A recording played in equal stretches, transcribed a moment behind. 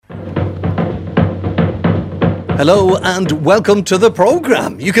Hello and welcome to the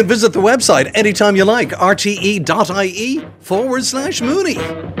programme. You can visit the website anytime you like, rte.ie/Mooney.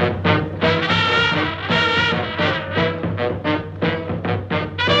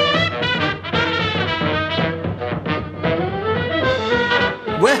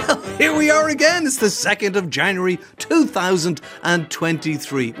 Well, here we are again. It's the 2nd of January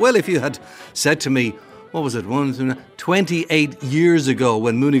 2023. Well, if you had said to me, what was it, 28 years ago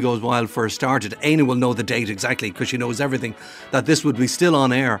when Mooney Goes Wild first started, Aina will know the date exactly because she knows everything, that this would be still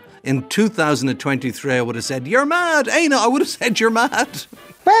on air in 2023, I would have said, you're mad. Aina, I would have said you're mad.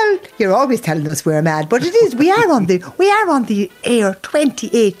 Well, you're always telling us we're mad, but it is. We are on the air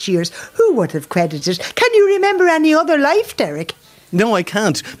 28 years. Who would have credited? Can you remember any other life, Derek? No, I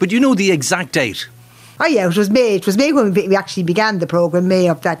can't. But you know the exact date. Oh yeah, it was May. It was May when we actually began the programme, May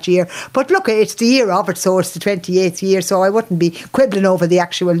of that year. But look, it's the year of it, so it's the 28th year, so I wouldn't be quibbling over the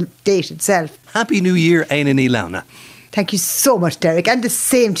actual date itself. Happy New Year, Aina Ní Lamhna. Thank you so much, Derek, and the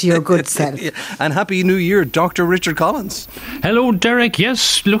same to your good self. And Happy New Year, Dr. Richard Collins. Hello, Derek.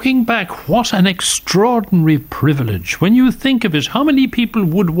 Yes, looking back, what an extraordinary privilege. When you think of it, how many people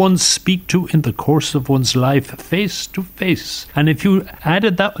would one speak to in the course of one's life, face to face? And if you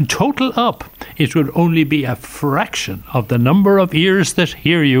added that total up, it would only be a fraction of the number of ears that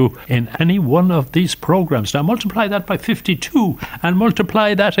hear you in any one of these programmes. Now multiply that by 52 and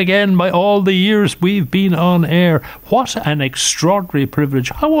multiply that again by all the years we've been on air. What an extraordinary privilege.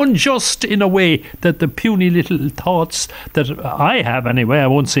 How unjust in a way that the puny little thoughts that I have anyway, I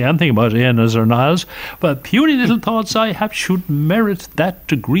won't say anything about Aina's or Niall's, but puny little thoughts I have should merit that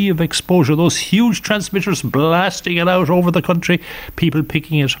degree of exposure. Those huge transmitters blasting it out over the country, people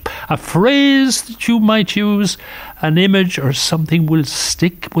picking it up. A phrase that you might use, an image or something will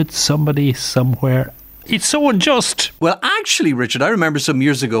stick with somebody somewhere. It's so unjust. Well, actually, Richard, I remember some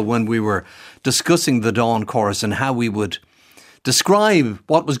years ago when we were discussing the Dawn Chorus and how we would describe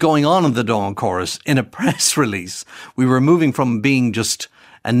what was going on in the Dawn Chorus in a press release. We were moving from being just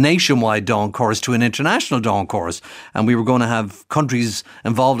a nationwide Dawn Chorus to an international Dawn Chorus, and we were going to have countries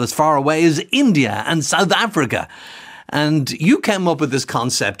involved as far away as India and South Africa. And you came up with this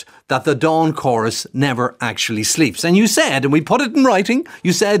concept that the Dawn Chorus never actually sleeps. And you said, and we put it in writing,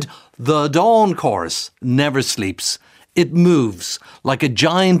 you said, the Dawn Chorus never sleeps. It moves like a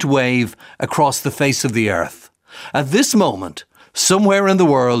giant wave across the face of the earth. At this moment, somewhere in the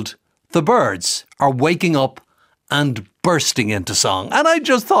world, the birds are waking up and bursting into song. And I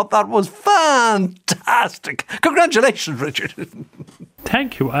just thought that was fantastic. Congratulations, Richard.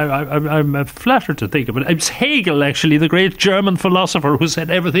 Thank you. I'm flattered to think of it. It's Hegel, actually, the great German philosopher who said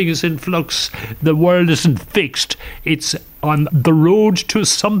everything is in flux. The world isn't fixed. It's on the road to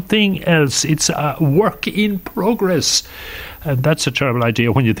something else. It's a work in progress. And that's a terrible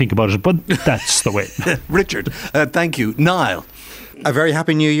idea when you think about it, but that's the way. Richard, thank you. Niall. A very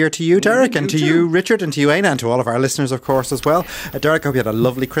happy new year to you, Derek, and to you, Richard, and to you, Aina, and to all of our listeners, of course, as well. Derek, I hope you had a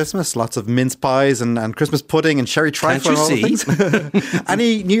lovely Christmas, lots of mince pies and Christmas pudding and sherry trifle and all the things.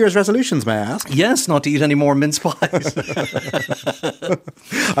 Any New Year's resolutions, may I ask? Yes, not to eat any more mince pies.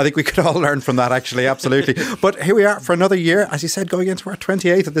 I think we could all learn from that, actually, absolutely. But here we are for another year, as you said, going into our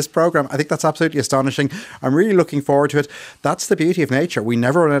 28th of this programme. I think that's absolutely astonishing. I'm really looking forward to it. That's the beauty of nature. We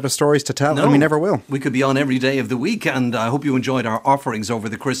never run out of stories to tell, and we never will. We could be on every day of the week, and I hope you enjoyed our offerings over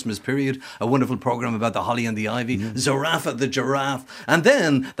the Christmas period. A wonderful programme about the holly and the ivy, Zarafa the giraffe, and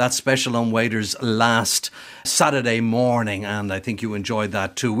then that special on Waiters last Saturday morning, and I think you enjoyed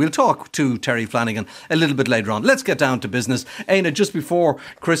that too. We'll talk to Terry Flanagan a little bit later on. Let's get down to business. Aina, just before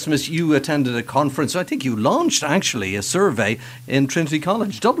Christmas you attended a conference. I think you launched actually a survey in Trinity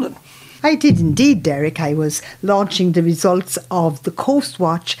College, Dublin. I did indeed, Derek. I was launching the results of the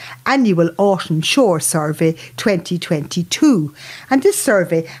Coastwatch Annual Autumn Shore Survey 2022. And this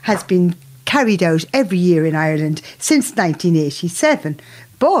survey has been carried out every year in Ireland since 1987.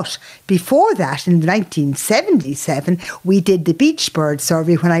 But before that, in 1977, we did the Beach Bird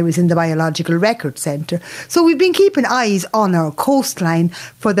Survey when I was in the Biological Records Centre. So we've been keeping eyes on our coastline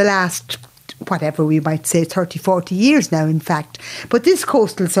for the last whatever we might say, 30, 40 years now, in fact. But this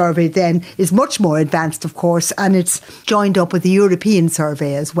coastal survey then is much more advanced, of course, and it's joined up with the European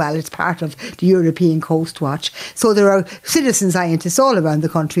survey as well. It's part of the European Coast Watch. So there are citizen scientists all around the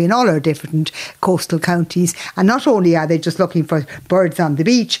country in all our different coastal counties. And not only are they just looking for birds on the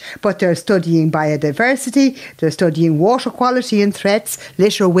beach, but they're studying biodiversity, they're studying water quality and threats,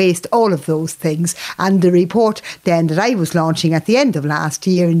 litter, waste, all of those things. And the report then that I was launching at the end of last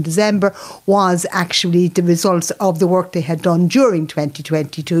year in December was actually the results of the work they had done during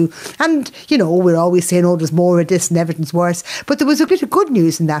 2022. And, you know, we're always saying, oh, there's more of this and everything's worse. But there was a bit of good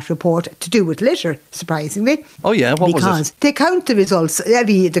news in that report to do with litter, surprisingly. Oh, yeah, what was it? Because they count the results,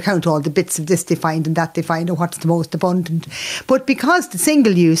 they count all the bits of this they find and that they find and what's the most abundant. But because the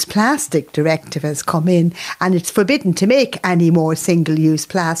Single-Use Plastic Directive has come in and it's forbidden to make any more single-use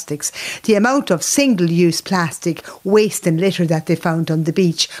plastics, the amount of single-use plastic waste and litter that they found on the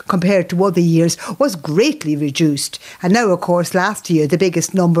beach compared to other years was greatly reduced. And now, of course, last year the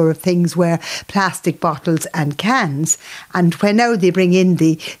biggest number of things were plastic bottles and cans. And when now they bring in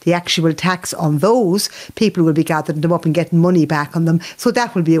the actual tax on those, people will be gathering them up and getting money back on them. So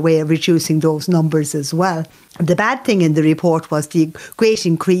that will be a way of reducing those numbers as well. The bad thing in the report was the great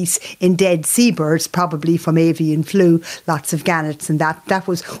increase in dead seabirds, probably from avian flu, lots of gannets, and that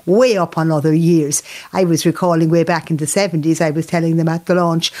was way up on other years. I was recalling way back in the 70s, I was telling them at the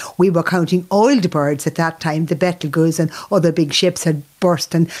launch, we were counting oiled birds at that time. The Betelgeuse and other big ships had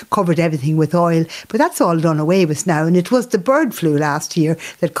burst and covered everything with oil. But that's all done away with now. And it was the bird flu last year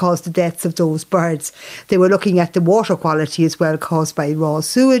that caused the deaths of those birds. They were looking at the water quality as well, caused by raw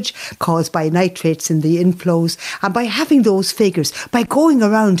sewage, caused by nitrates in the inflows. And by having those figures, by going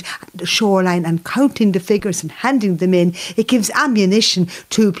around the shoreline and counting the figures and handing them in, it gives ammunition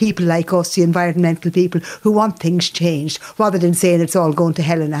to people like us, the environmental people, who want things changed. Rather than saying it's all going to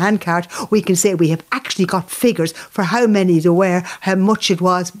hell in a handcart, we can say we have actually got figures for how many there were, how much it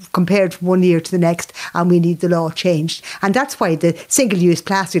was compared from one year to the next, and we need the law changed. And that's why the Single-Use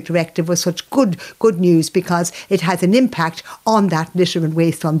Plastic Directive was such good news, because it has an impact on that litter and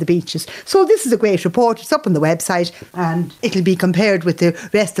waste on the beaches. So this is a great report. It's up on the website, and it'll be compared with the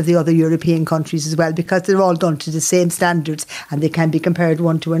rest of the other European countries as well, because they're all done to the same standards and they can be compared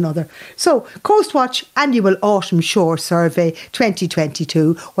one to another. So Coastwatch Annual Autumn Shore Survey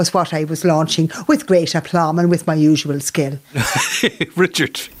 2022 was what I was launching with great aplomb and with my usual skill.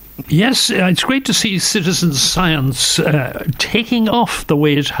 Richard. Yes, it's great to see citizen science taking off the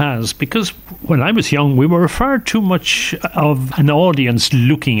way it has, because when I was young, we were far too much of an audience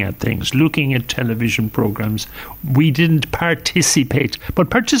looking at things, looking at television programs. We didn't participate, but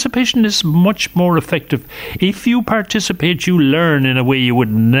participation is much more effective. If you participate, you learn in a way you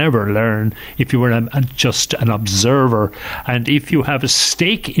would never learn if you were just an observer. And if you have a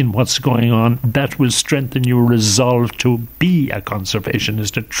stake in what's going on, that will strengthen your resolve to be a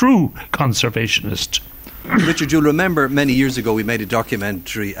conservationist, a true conservationist. Richard, you'll remember many years ago we made a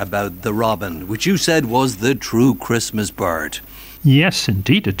documentary about the robin, which you said was the true Christmas bird. Yes,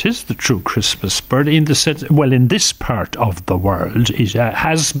 indeed, it is the true Christmas bird in the sense, well, in this part of the world, it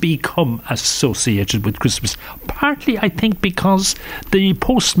has become associated with Christmas. Partly, I think, because the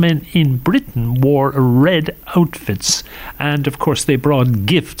postmen in Britain wore red outfits, and of course they brought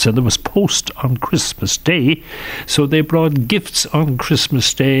gifts, and there was post on Christmas Day, so they brought gifts on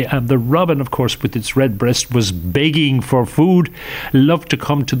Christmas Day, and the robin, of course, with its red breast, was begging for food, loved to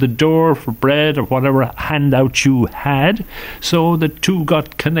come to the door for bread or whatever handout you had. So the two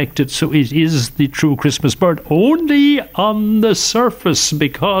got connected. So it is the true Christmas bird, only on the surface,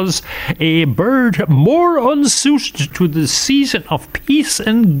 because a bird more unsuited to the season of peace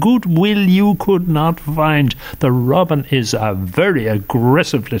and goodwill you could not find. The robin is a very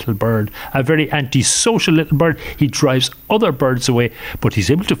aggressive little bird, a very antisocial little bird. He drives other birds away, but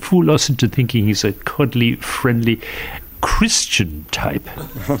he's able to fool us into thinking he's a cuddly, friendly Christian type,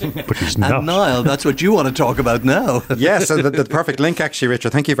 but he's not. And Niall, that's what you want to talk about now. Yes, so the perfect link, actually,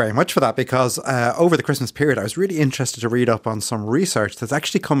 Richard. Thank you very much for that, because over the Christmas period, I was really interested to read up on some research that's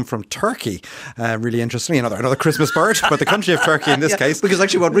actually come from Turkey. Really interestingly, another Christmas bird, but the country of Turkey in this case. Because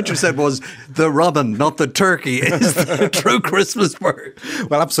actually what Richard said was the robin, not the turkey, is the true Christmas bird.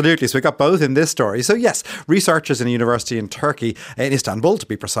 Well, absolutely. So we got both in this story. So yes, researchers in a university in Turkey, in Istanbul to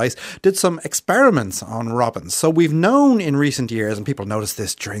be precise, did some experiments on robins. So we've known in recent years, and people noticed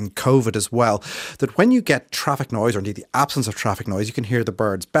this during COVID as well, that when you get traffic noise, or indeed the absence of traffic noise, you can hear the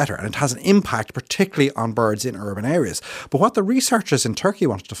birds better, and it has an impact particularly on birds in urban areas. But what the researchers in Turkey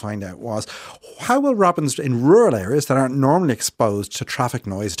wanted to find out was, how will robins in rural areas that aren't normally exposed to traffic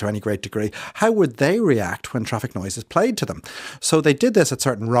noise to any great degree, how would they react when traffic noise is played to them? So they did this at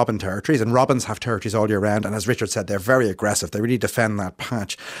certain robin territories, and robins have territories all year round, and as Richard said, they're very aggressive. They really defend that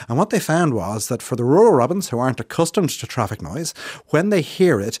patch. And what they found was that for the rural robins who aren't accustomed to traffic noise, when they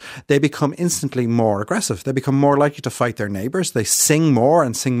hear it, they become instantly more aggressive. They become more likely to fight their neighbours. They sing more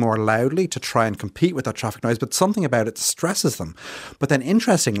and sing more loudly to try and compete with that traffic noise, but something about it stresses them. But then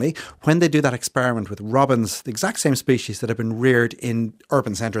interestingly, when they do that experiment with robins, the exact same species that have been reared in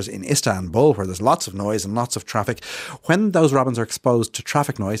urban centres in Istanbul, where there's lots of noise and lots of traffic, when those robins are exposed to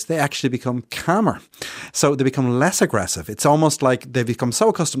traffic noise, they actually become calmer. So they become less aggressive. It's almost like they've become so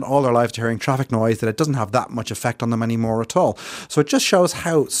accustomed all their life to hearing traffic noise that it doesn't have that much effect on them anymore at all. So it just shows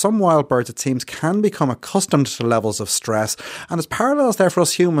how some wild birds, it seems, can become accustomed to levels of stress. And there's parallels there for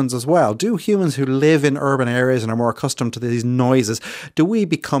us humans as well. Do humans who live in urban areas and are more accustomed to these noises, do we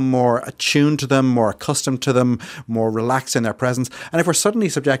become more attuned to them, more accustomed to them, more relaxed in their presence? And if we're suddenly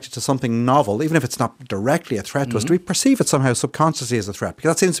subjected to something novel, even if it's not directly a threat to us, do we perceive it somehow subconsciously as a threat?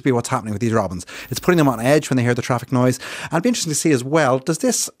 Because that seems to be what's happening with these robins. It's putting them on edge when they hear the traffic noise. And it'd be interesting to see as well, does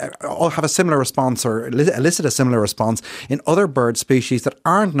this all have a similar response or elicit a similar response in other bird species that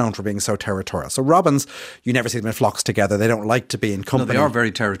aren't known for being so territorial? So robins, you never see them in flocks together. They don't like to be in company. No, they are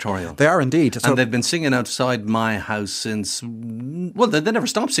very territorial. They are indeed. And they've been singing outside my house since, well, they never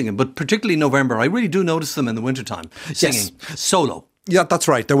stop singing, but particularly November. I really do notice them in the wintertime singing solo. Yeah, that's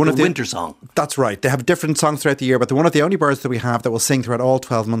right. They're one of the winter song. That's right. They have different songs throughout the year, but they're one of the only birds that we have that will sing throughout all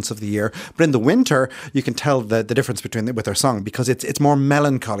 12 months of the year. But in the winter, you can tell the difference with their song because it's more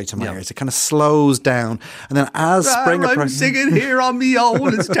melancholy to my ears. It kind of slows down, and then as spring I'm singing here on me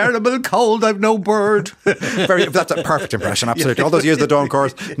own. It's terrible cold. I've no bird. That's a perfect impression. Absolutely. All those years of the Dawn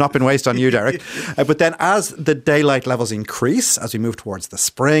Chorus not been wasted on you, Derek. But then as the daylight levels increase, as we move towards the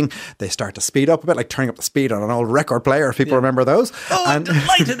spring, they start to speed up a bit, like turning up the speed on an old record player. If people remember those. Oh, I'm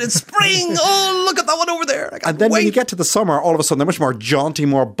delighted, it's spring. Oh, look at that one over there. And then when you get to the summer, all of a sudden they're much more jaunty,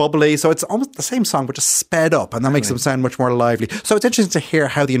 more bubbly. So it's almost the same song, but just sped up. And that makes them sound much more lively. So it's interesting to hear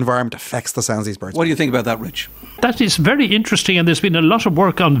how the environment affects the sounds these birds. What do you think about that, Rich? That is very interesting, and there's been a lot of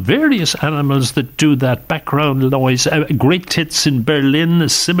work on various animals that do that background noise. Great tits in Berlin, a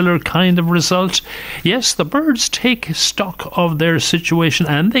similar kind of result. Yes, the birds take stock of their situation,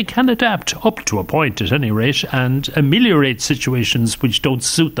 and they can adapt up to a point at any rate and ameliorate situations which don't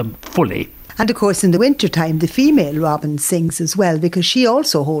suit them fully. And of course, in the wintertime, the female robin sings as well because she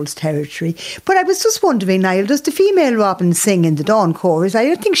also holds territory. But I was just wondering, Niall, does the female robin sing in the dawn chorus? I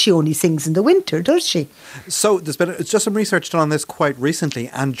don't think she only sings in the winter, does she? So it's just some research done on this quite recently,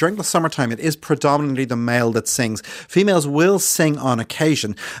 and during the summertime, it is predominantly the male that sings. Females will sing on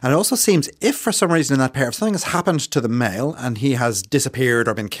occasion, and it also seems if for some reason in that pair, if something has happened to the male and he has disappeared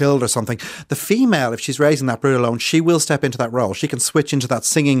or been killed or something, the female, if she's raising that brood alone, she will step into that role. She can switch into that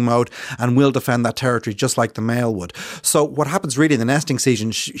singing mode and will defend that territory just like the male would. So what happens really in the nesting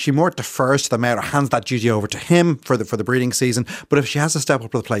season, she more defers to the male or hands that duty over to him for the breeding season. But if she has to step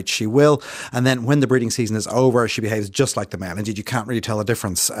up to the plate, she will. And then when the breeding season is over, she behaves just like the male. Indeed, you can't really tell the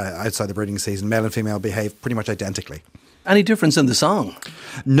difference outside the breeding season. Male and female behave pretty much identically. Any difference in the song?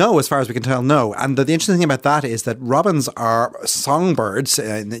 No, as far as we can tell, no. And the interesting thing about that is that robins are songbirds,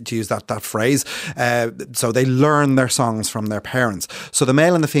 to use that phrase. So they learn their songs from their parents. So the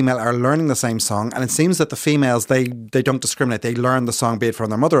male and the female are learning the same song. And it seems that the females, they don't discriminate. They learn the song, be it from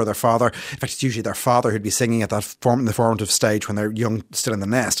their mother or their father. In fact, it's usually their father who'd be singing at in the formative stage when they're young, still in the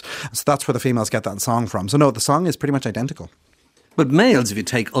nest. So that's where the females get that song from. So no, the song is pretty much identical. But males, if you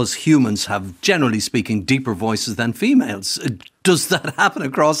take us humans, have, generally speaking, deeper voices than females. Does that happen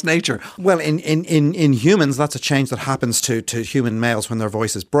across nature? Well, in humans, that's a change that happens to human males when their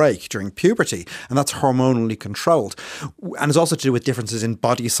voices break during puberty, and that's hormonally controlled. And it's also to do with differences in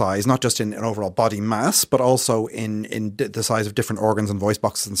body size, not just in overall body mass, but also in the size of different organs and voice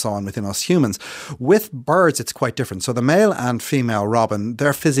boxes and so on within us humans. With birds, it's quite different. So the male and female robin,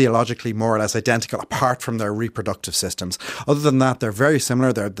 they're physiologically more or less identical apart from their reproductive systems. Other than that, they're very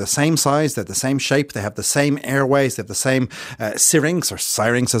similar. They're the same size, they're the same shape, they have the same airways, they have the same syrinx or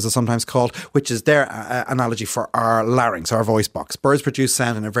syrinx as it's sometimes called, which is their analogy for our larynx, our voice box. Birds produce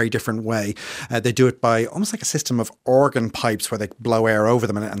sound in a very different way. They do it by almost like a system of organ pipes where they blow air over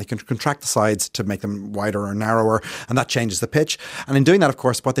them and they can contract the sides to make them wider or narrower, and that changes the pitch. And in doing that, of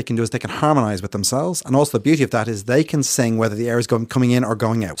course, what they can do is they can harmonise with themselves, and also the beauty of that is they can sing whether the air is coming in or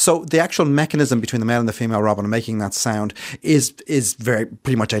going out. So the actual mechanism between the male and the female robin making that sound is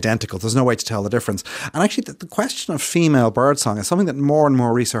pretty much identical. There's no way to tell the difference. And actually the question of female bird song is something that more and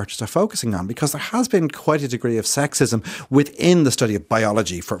more researchers are focusing on, because there has been quite a degree of sexism within the study of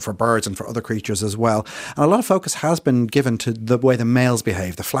biology for birds and for other creatures as well. And a lot of focus has been given to the way the males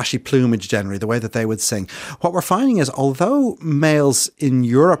behave, the flashy plumage generally, the way that they would sing. What we're finding is, although males in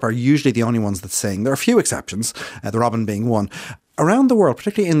Europe are usually the only ones that sing, there are a few exceptions, the robin being one, Around the world,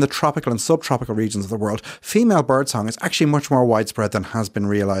 particularly in the tropical and subtropical regions of the world, female birdsong is actually much more widespread than has been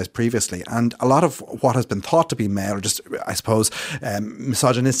realised previously. And a lot of what has been thought to be male, or just, I suppose,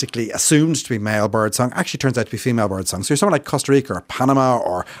 misogynistically assumed to be male birdsong, actually turns out to be female birdsong. So you're somewhere like Costa Rica or Panama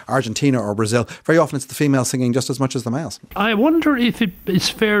or Argentina or Brazil, very often it's the females singing just as much as the males. I wonder if it is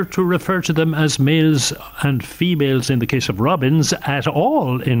fair to refer to them as males and females in the case of robins at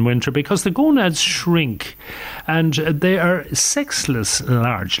all in winter, because the gonads shrink and they are sexless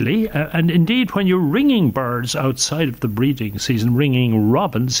largely. And indeed, when you're ringing birds outside of the breeding season, ringing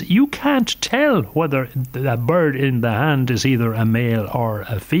robins, you can't tell whether a bird in the hand is either a male or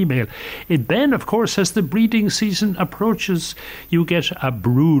a female. It then, of course, as the breeding season approaches, you get a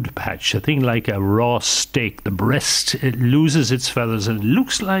brood patch, a thing like a raw steak. The breast, it loses its feathers and it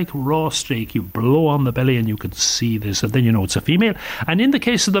looks like raw steak. You blow on the belly and you can see this, and then you know it's a female. And in the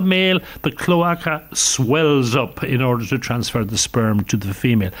case of the male, the cloaca swells up in order to transfer the sperm to the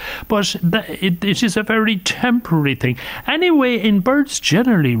female. But it is a very temporary thing. Anyway, in birds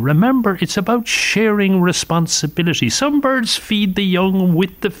generally, remember, it's about sharing responsibility. Some birds feed the young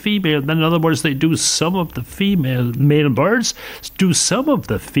with the female. In other words, they do some of the male birds do some of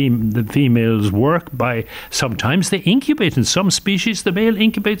the female's work by, sometimes they incubate. In some species, the male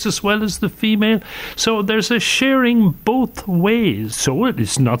incubates as well as the female. So there's a sharing both ways. So it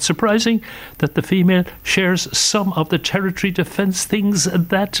is not surprising that the female shares some of the territory defence things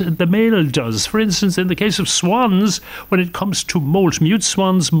that the male does. For instance, in the case of swans, when it comes to molt, mute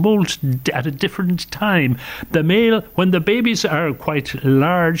swans molt at a different time. The male, when the babies are quite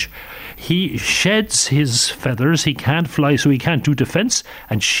large, he sheds his feathers. He can't fly, so he can't do defence,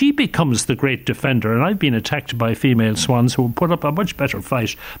 and she becomes the great defender. And I've been attacked by female swans who put up a much better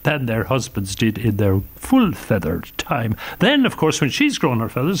fight than their husbands did in their full feathered time. Then, of course, when she's grown her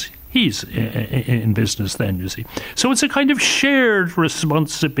feathers, he's in business then, you see. So it's a kind of shared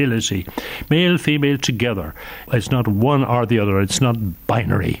responsibility, male, female together. It's not one or the other. It's not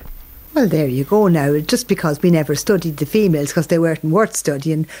binary. Well, there you go now. Just because we never studied the females because they weren't worth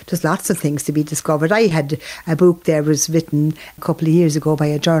studying, there's lots of things to be discovered. I had a book there was written a couple of years ago by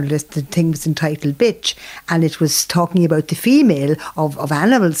a journalist. The thing was entitled Bitch, and it was talking about the female of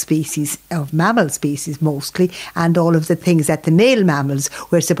animal species, of mammal species mostly, and all of the things that the male mammals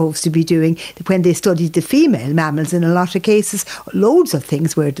were supposed to be doing. When they studied the female mammals, in a lot of cases, loads of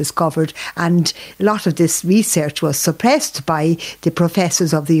things were discovered, and a lot of this research was suppressed by the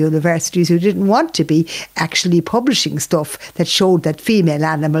professors of the university who didn't want to be actually publishing stuff that showed that female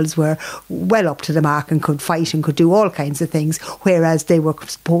animals were well up to the mark and could fight and could do all kinds of things, whereas they were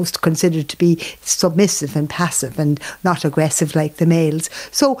considered to be submissive and passive and not aggressive like the males.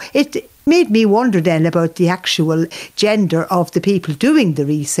 So it made me wonder then about the actual gender of the people doing the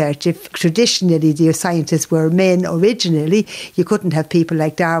research. If traditionally the scientists were men originally, you couldn't have people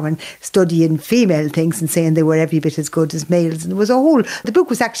like Darwin studying female things and saying they were every bit as good as males. And the book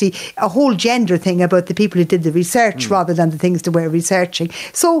was actually a whole gender thing about the people who did the research rather than the things they were researching.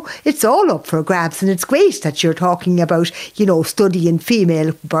 So it's all up for grabs, and it's great that you're talking about, studying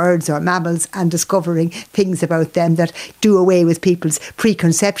female birds or mammals and discovering things about them that do away with people's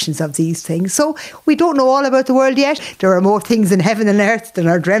preconceptions of these things. So we don't know all about the world yet. There are more things in heaven and earth than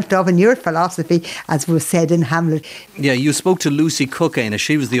are dreamt of in your philosophy, as was said in Hamlet. Yeah, you spoke to Lucy Cook, Éanna.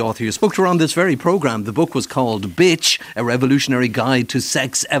 She was the author. You spoke to her on this very programme. The book was called Bitch, A Revolutionary Guide to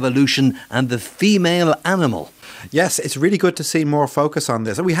Sex, Evolution and the Female Animal. Yes, it's really good to see more focus on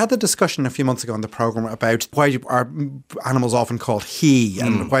this. We had the discussion a few months ago on the programme about why are animals often called he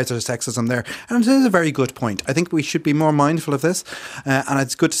and why is there sexism there. And it is a very good point. I think we should be more mindful of this, and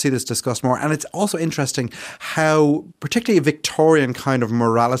it's good to see this discussed more. And it's also interesting how, particularly Victorian kind of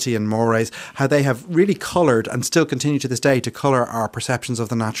morality and mores, how they have really coloured and still continue to this day to colour our perceptions of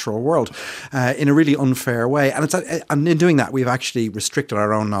the natural world in a really unfair way. And in doing that, we've actually restricted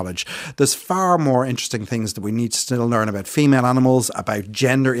our own knowledge. There's far more interesting things that we need to still learn about female animals, about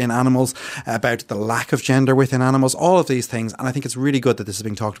gender in animals, about the lack of gender within animals, all of these things. And I think it's really good that this is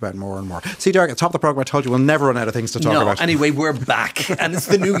being talked about more and more. See, Derek, at the top of the programme, I told you we'll never run out of things to talk about. Anyway, we're back and it's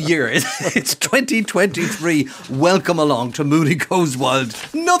the new year. It's 2023. Welcome along to Mooney Goes Wild.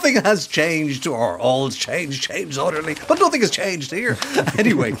 Nothing has changed, or all's changed utterly, but nothing has changed here.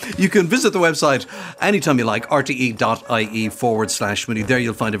 Anyway, you can visit the website anytime you like, rte.ie/Mooney. There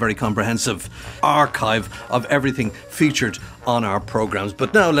you'll find a very comprehensive archive of everything featured on our programmes.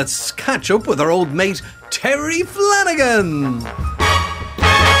 But now let's catch up with our old mate Terry Flanagan.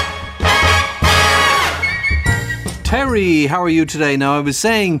 Terry, how are you today? Now, I was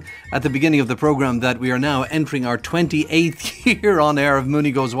saying at the beginning of the programme that we are now entering our 28th year on air of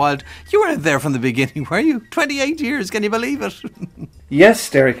Mooney Goes Wild. You weren't there from the beginning, were you? 28 years, can you believe it? Yes,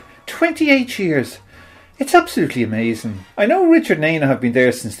 Derek, 28 years. It's absolutely amazing. I know Richard and Aina have been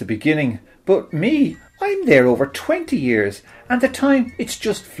there since the beginning, but me, I'm there over 20 years, and the time, it's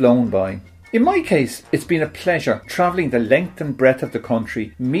just flown by. In my case, it's been a pleasure travelling the length and breadth of the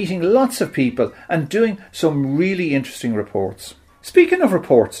country, meeting lots of people and doing some really interesting reports. Speaking of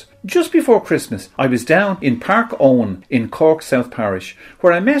reports, just before Christmas, I was down in Park Owen in Cork South Parish,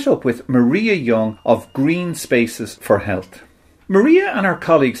 where I met up with Maria Young of Green Spaces for Health. Maria and her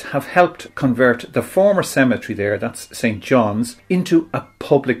colleagues have helped convert the former cemetery there, that's St. John's, into a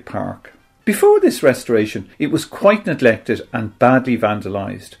public park. Before this restoration, it was quite neglected and badly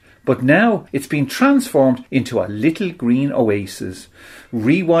vandalised. But now it's been transformed into a little green oasis,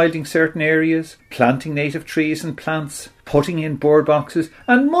 rewilding certain areas, planting native trees and plants, putting in bird boxes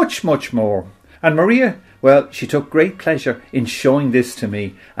and much, much more. And Maria, well, she took great pleasure in showing this to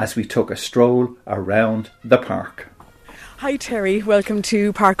me as we took a stroll around the park. Hi Terry, welcome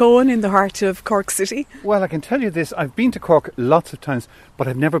to Park Owen in the heart of Cork City. Well, I can tell you this, I've been to Cork lots of times, but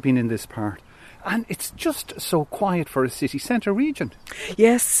I've never been in this part. And it's just so quiet for a city centre region.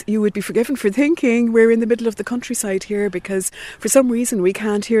 Yes, you would be forgiven for thinking we're in the middle of the countryside here because for some reason we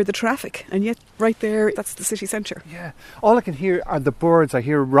can't hear the traffic. And yet right there, that's the city centre. Yeah, all I can hear are the birds. I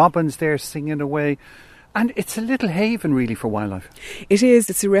hear robins there singing away. And it's a little haven really for wildlife. It is.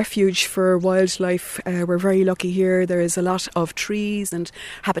 It's a refuge for wildlife. We're very lucky here. There is a lot of trees and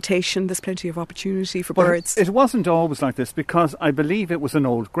habitation. There's plenty of opportunity for birds. It wasn't always like this because I believe it was an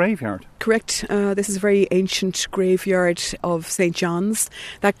old graveyard. Correct. This is a very ancient graveyard of St. John's.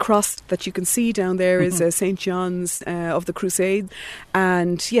 That cross that you can see down there is St. John's of the Crusade.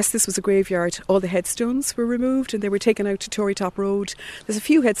 And yes, this was a graveyard. All the headstones were removed and they were taken out to Torytop Road. There's a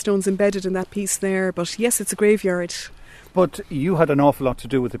few headstones embedded in that piece there, but yes, it's a graveyard. But you had an awful lot to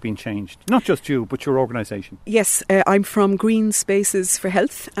do with it being changed. Not just you, but your organisation. Yes, I'm from Green Spaces for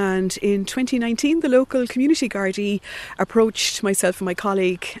Health, and in 2019 the local community Gardaí approached myself and my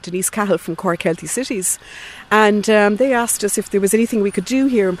colleague Denise Cahill from Cork Healthy Cities, and they asked us if there was anything we could do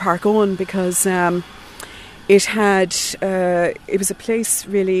here in Park Owen because it was a place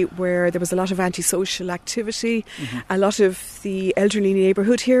really where there was a lot of antisocial activity. A lot of the elderly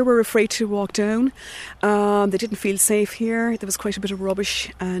neighbourhood here were afraid to walk down. They didn't feel safe here. There was quite a bit of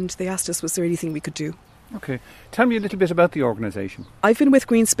rubbish and they asked us was there anything we could do. Okay. Tell me a little bit about the organisation. I've been with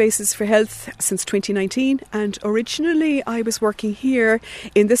Green Spaces for Health since 2019 and originally I was working here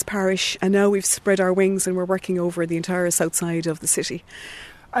in this parish and now we've spread our wings and we're working over the entire south side of the city.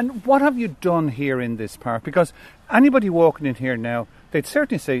 And what have you done here in this park? Because anybody walking in here now, they'd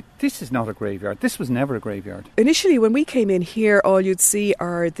certainly say, this is not a graveyard. This was never a graveyard. Initially, when we came in here, all you'd see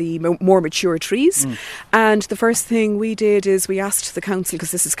are the more mature trees. And the first thing we did is we asked the council,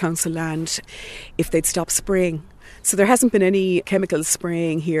 because this is council land, if they'd stop spraying. So there hasn't been any chemical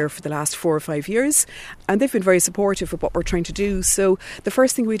spraying here for the last 4 or 5 years and they've been very supportive of what we're trying to do. So the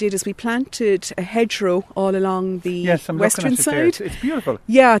first thing we did is we planted a hedgerow all along the western side. It's beautiful.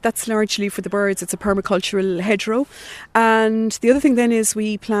 Yeah, that's largely for the birds. It's a permacultural hedgerow. And the other thing then is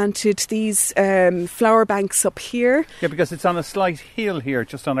we planted these flower banks up here. Yeah, because it's on a slight hill here,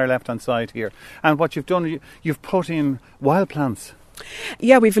 just on our left-hand side here. And what you've done, you've put in wild plants.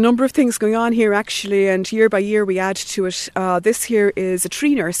 Yeah, we've a number of things going on here actually, and year by year we add to it. This here is a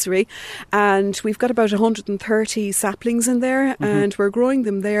tree nursery and we've got about 130 saplings in there and we're growing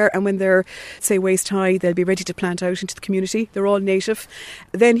them there, and when they're say waist high they'll be ready to plant out into the community. They're all native.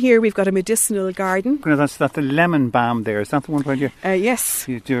 Then here we've got a medicinal garden. That's the lemon balm there. Is that the one where you... yes.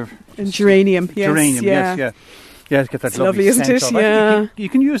 You do... And geranium. Yes, geranium, yeah. Yes, yeah. Yeah, get that it's lovely, isn't it? Of. Yeah. You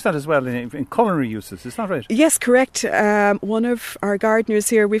can use that as well in culinary uses, is that right? Yes, correct. One of our gardeners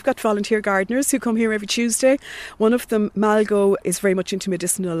here, we've got volunteer gardeners who come here every Tuesday. One of them, Malgo, is very much into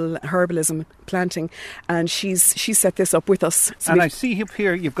medicinal herbalism planting, and she's set this up with us. So and I see up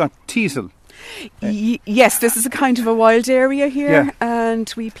here you've got teasel. Yes, this is a kind of a wild area here,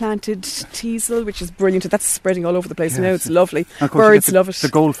 and we planted teasel, which is brilliant. That's spreading all over the place now. It's lovely. Birds love it. The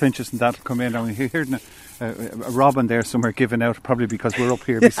goldfinches and that will come in. And we're hearing a robin there somewhere giving out, probably because we're up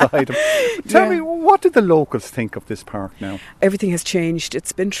here beside him. Tell me, what did the locals think of this park now? Everything has changed.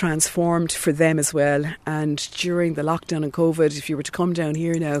 It's been transformed for them as well. And during the lockdown and COVID, if you were to come down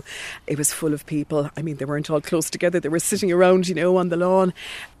here now, it was full of people. I mean, they weren't all close together. They were sitting around, on the lawn.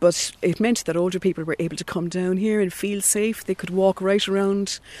 But it meant that older people were able to come down here and feel safe. They could walk right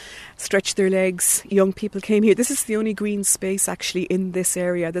around, stretch their legs. Young people came here. This is the only green space actually in this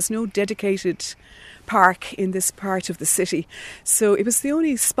area. There's no dedicated park in this part of the city. So it was the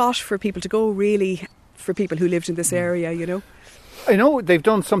only spot for people to go, really, for people who lived in this area, you know. I know they've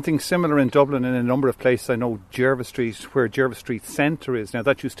done something similar in Dublin in a number of places. I know Jervis Street, where Jervis Street Centre is. Now,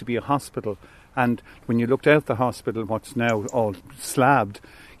 that used to be a hospital. And when you looked out the hospital, what's now all slabbed,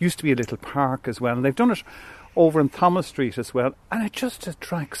 used to be a little park as well. And they've done it over in Thomas Street as well. And it just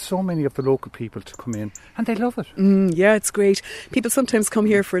attracts so many of the local people to come in. And they love it. Yeah, it's great. People sometimes come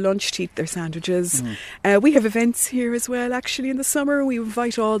here for lunch to eat their sandwiches. We have events here as well, actually, in the summer. We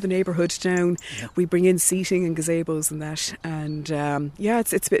invite all the neighbourhood down. Yeah. We bring in seating and gazebos and that. And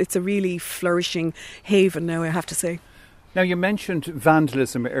it's a really flourishing haven now, I have to say. Now, you mentioned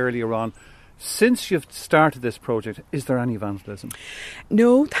vandalism earlier on. Since you've started this project, is there any vandalism?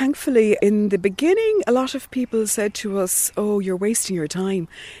 No, thankfully. In the beginning, a lot of people said to us, oh, you're wasting your time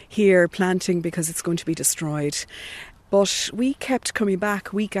here planting because it's going to be destroyed. But we kept coming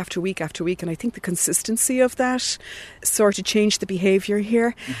back week after week after week, and I think the consistency of that sort of changed the behaviour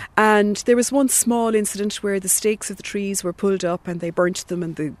here. And there was one small incident where the stakes of the trees were pulled up and they burnt them,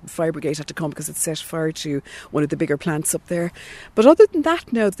 and the fire brigade had to come because it set fire to one of the bigger plants up there. But other than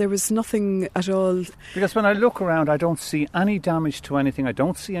that, no, there was nothing at all. Because when I look around, I don't see any damage to anything. I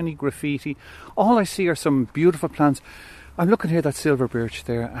don't see any graffiti. All I see are some beautiful plants. I'm looking here, that silver birch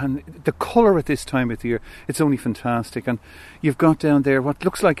there, and the colour at this time of the year, it's only fantastic. And you've got down there what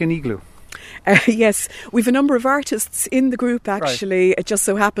looks like an igloo. Yes, we've a number of artists in the group, actually. Right. It just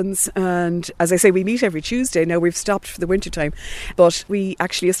so happens, and as I say, we meet every Tuesday. Now we've stopped for the winter time, but we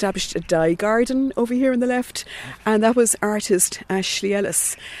actually established a dye garden over here on the left, and that was artist Ashley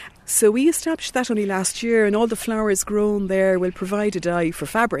Ellis. So we established that only last year, and all the flowers grown there will provide a dye for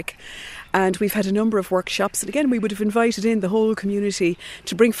fabric. And we've had a number of workshops, and again we would have invited in the whole community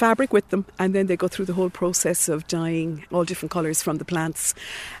to bring fabric with them, and then they go through the whole process of dyeing all different colours from the plants.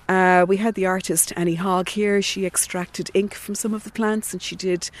 We had the artist Annie Hogg here. She extracted ink from some of the plants and she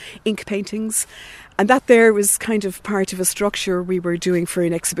did ink paintings. And that there was kind of part of a structure we were doing for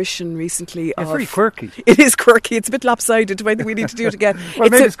an exhibition recently. It's very quirky. It is quirky. It's a bit lopsided. I think we need to do it again. Well,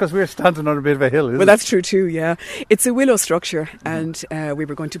 maybe it's because we're standing on a bit of a hill, isn't it? Well, that's true too, yeah. It's a willow structure, and we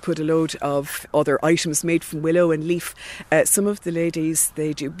were going to put a load of other items made from willow and leaf. Some of the ladies,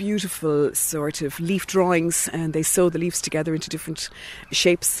 they do beautiful sort of leaf drawings, and they sew the leaves together into different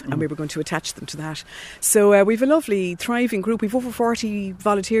shapes, and we were going to attach them to that. So we've a lovely, thriving group. We've over 40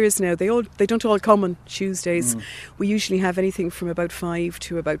 volunteers now. They don't all come on Tuesdays. We usually have anything from about 5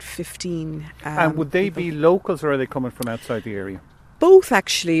 to about 15. And would they be locals, or are they coming from outside the area? Both,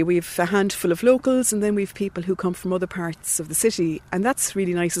 actually. We've a handful of locals, and then we've people who come from other parts of the city, and that's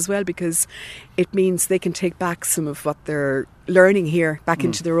really nice as well, because it means they can take back some of what they're learning here back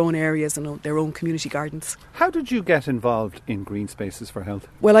into their own areas and their own community gardens. How did you get involved in Green Spaces for Health?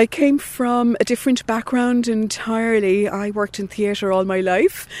 Well, I came from a different background entirely. I worked in theatre all my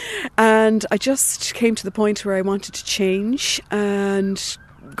life, and I just came to the point where I wanted to change and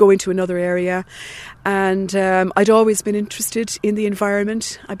go into another area. And I'd always been interested in the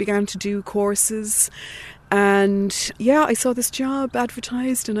environment. I began to do courses, and yeah, I saw this job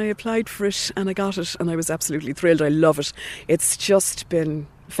advertised and I applied for it and I got it, and I was absolutely thrilled. I love it. It's just been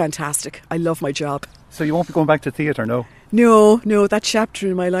fantastic. I love my job. So you won't be going back to theatre, no? No, that chapter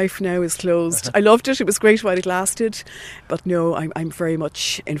in my life now is closed. I loved it. It was great while it lasted, but no, I'm very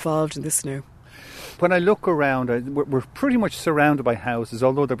much involved in this now. When I look around, we're pretty much surrounded by houses,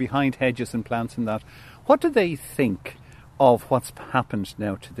 although they're behind hedges and plants and that. What do they think of what's happened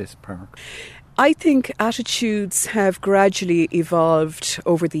now to this park? I think attitudes have gradually evolved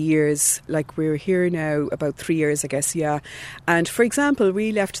over the years. Like, we're here now about 3 years, I guess, yeah. And for example,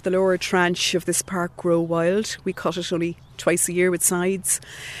 we left the lower tranche of this park grow wild. We cut it only twice a year with sides.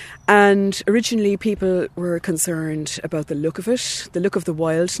 And originally people were concerned about the look of it, the look of the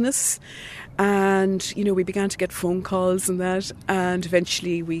wildness. And, you know, we began to get phone calls and that. And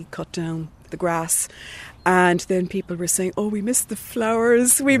eventually we cut down the grass. And then people were saying, oh, we miss the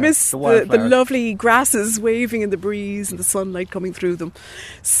flowers, we miss the lovely grasses waving in the breeze and the sunlight coming through them.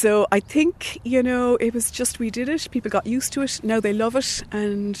 So I think, you know, it was just we did it. People got used to it. Now they love it,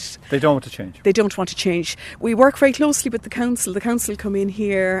 and they don't want to change. They don't want to change. We work very closely with the council. The council come in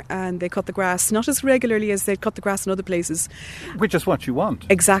here and they cut the grass, not as regularly as they'd cut the grass in other places. Which is what you want.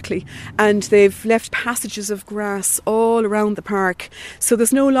 Exactly. And they've left passages of grass all around the park. So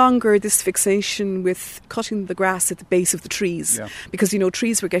there's no longer this fixation with cutting the grass at the base of the trees because,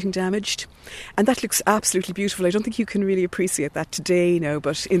 trees were getting damaged. And that looks absolutely beautiful. I don't think you can really appreciate that today now,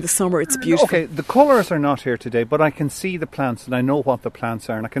 but in the summer it's beautiful. Okay, the colours are not here today, but I can see the plants and I know what the plants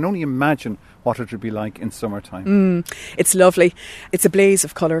are, and I can only imagine what it would be like in summertime. It's lovely. It's a blaze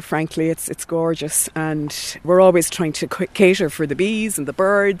of colour, frankly. It's gorgeous, and we're always trying to cater for the bees and the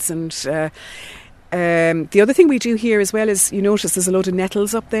birds. And the other thing we do here as well is, you notice there's a load of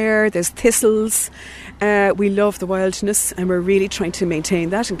nettles up there, there's thistles. We love the wildness, and we're really trying to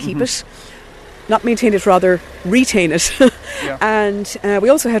maintain that and keep it. Not maintain it, rather retain it. And we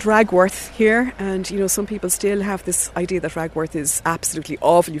also had ragworth here, and some people still have this idea that ragworth is absolutely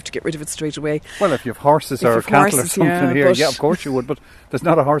awful. You have to get rid of it straight away. Well, if you have horses or cattle or something here, of course you would, but there's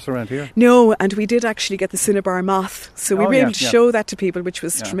not a horse around here. No, and we did actually get the cinnabar moth, so we were able to show that to people, which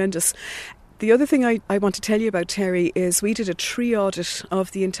was tremendous. The other thing I want to tell you about, Terry, is we did a tree audit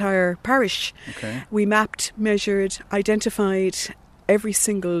of the entire parish. Okay. We mapped, measured, identified every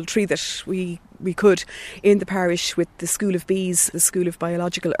single tree that we could in the parish with the School of Bees, the School of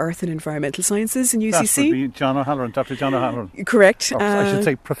Biological, Earth and Environmental Sciences in UCC. That would be John O'Halloran, Dr. John O'Halloran. Correct. I should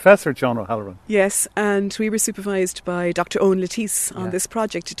say Professor John O'Halloran. Yes, and we were supervised by Dr. Owen Latisse on this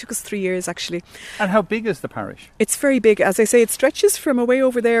project. It took us 3 years, actually. And how big is the parish? It's very big. As I say, it stretches from away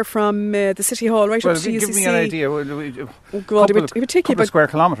over there from the City Hall right up to UCC. Give me an idea. It would take you about square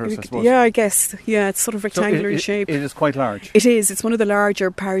kilometres, I suppose. Yeah, I guess. Yeah, it's sort of rectangular in shape. It is quite large. It is. It's one of the larger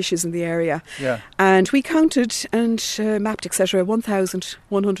parishes in the area. Yeah. And we counted and mapped, etc.,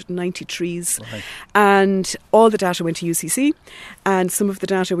 1,190 trees. Right. And all the data went to UCC, and some of the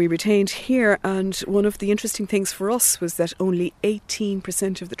data we retained here. And one of the interesting things for us was that only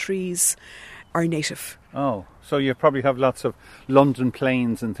 18% of the trees are native. Oh, so you probably have lots of London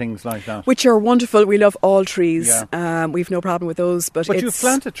planes and things like that. Which are wonderful. We love all trees. Yeah. We've no problem with those. But you've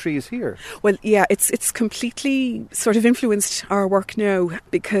planted trees here. Well, yeah, it's completely sort of influenced our work now,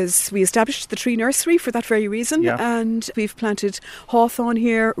 because we established the tree nursery for that very reason. Yeah. And we've planted hawthorn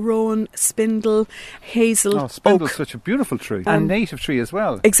here, rowan, spindle, hazel, Oh, spindle's oak. such a beautiful tree. And native tree as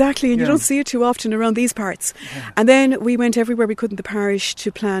well. Exactly, and you don't see it too often around these parts. Yeah. And then we went everywhere we could in the parish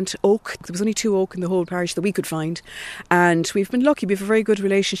to plant oak. There was only 2 oak in the whole parish that we could find. And we've been lucky. We have a very good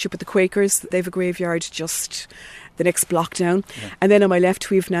relationship with the Quakers. They have a graveyard just the next block down. Yeah. And then on my left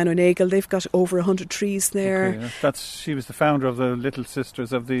we have Nanonagle. They've got over 100 trees there. Okay, she was the founder of the Little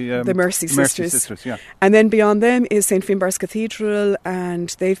Sisters of the Mercy Sisters. Yeah. And then beyond them is St Finbarr's Cathedral,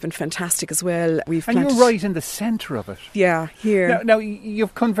 and they've been fantastic as well. You're right in the centre of it. Yeah, here. Now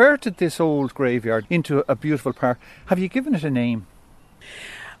you've converted this old graveyard into a beautiful park. Have you given it a name?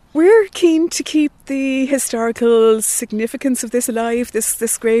 We're keen to keep the historical significance of this alive,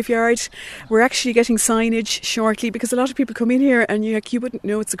 this graveyard. We're actually getting signage shortly, because a lot of people come in here and you wouldn't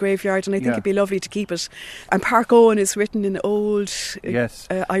know it's a graveyard, and I think it'd be lovely to keep it. And Park Owen is written in old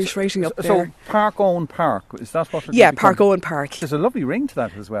Irish writing up there. So Park Owen Park, is that what it is? Yeah, Park Owen Park. There's a lovely ring to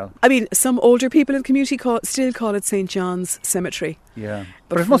that as well. I mean, some older people in the community still call it St John's Cemetery. Yeah,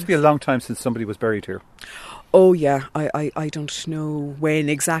 but it must be a long time since somebody was buried here. Oh yeah, I don't know when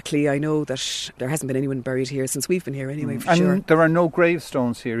exactly. I know that there hasn't been anyone buried here since we've been here anyway, for sure. And there are no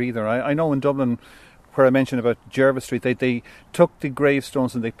gravestones here either. I know in Dublin, where I mentioned about Jervis Street, they took the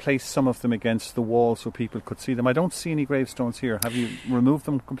gravestones and they placed some of them against the wall so people could see them. I don't see any gravestones here. Have you removed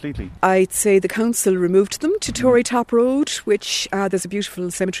them completely? I'd say the council removed them to Tory Top Road, which there's a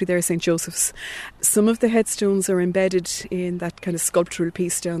beautiful cemetery there, St Joseph's. Some of the headstones are embedded in that kind of sculptural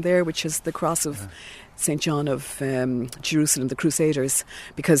piece down there, which is the cross of St John of Jerusalem, the Crusaders,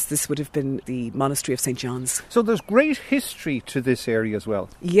 because this would have been the monastery of St John's. So there's great history to this area as well.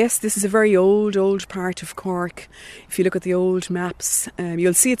 Yes, this is a very old part of Cork. If you look at the old maps,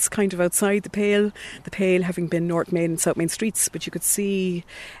 you'll see it's kind of outside the Pale having been North Main and South Main streets, but you could see,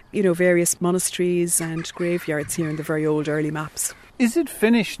 various monasteries and graveyards here in the very old early maps. Is it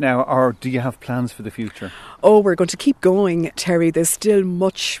finished now, or do you have plans for the future? Oh, we're going to keep going, Terry. There's still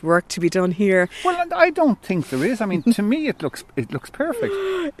much work to be done here. Well, I don't think there is. I mean, to me, it looks perfect.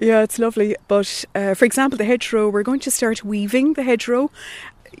 Yeah, it's lovely. But, for example, the hedgerow, we're going to start weaving the hedgerow.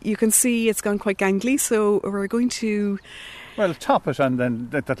 You can see it's gone quite gangly, so we're going to... Well, top it and then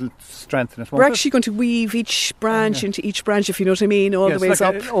that'll strengthen it. We're actually going to weave each branch into each branch, if you know what I mean, all the ways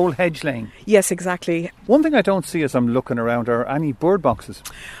like up. An old hedge lane. Yes, exactly. One thing I don't see as I'm looking around are any bird boxes.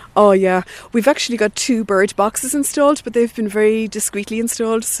 Oh yeah, we've actually got 2 bird boxes installed, but they've been very discreetly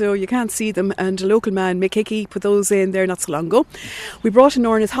installed, so you can't see them. And a local man, Mick Hickey, put those in there not so long ago. We brought an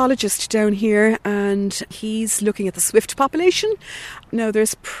ornithologist down here, and he's looking at the swift population. Now,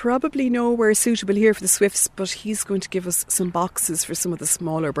 there's probably nowhere suitable here for the swifts, but he's going to give us some boxes for some of the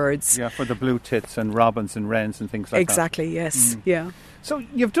smaller birds. Yeah, for the blue tits and robins and wrens and things like that. Exactly, yes. Yeah. So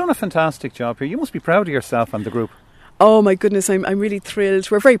you've done a fantastic job here. You must be proud of yourself and the group. Oh my goodness, I'm really thrilled.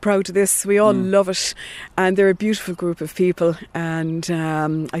 We're very proud of this. We all love it. And they're a beautiful group of people. And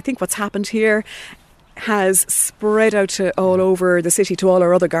I think what's happened here has spread out to all over the city, to all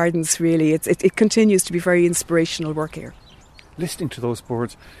our other gardens, really. It continues to be very inspirational work here. Listening to those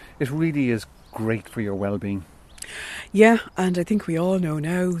birds, it really is great for your well-being. Yeah, and I think we all know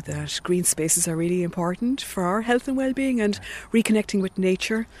now that green spaces are really important for our health and well-being and reconnecting with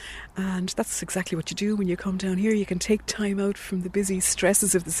nature. And that's exactly what you do when you come down here. You can take time out from the busy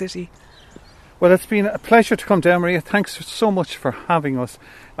stresses of the city. Well, it's been a pleasure to come down, Maria. Thanks so much for having us.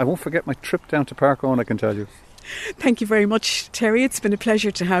 I won't forget my trip down to Park Owen, I can tell you. Thank you very much, Terry. It's been a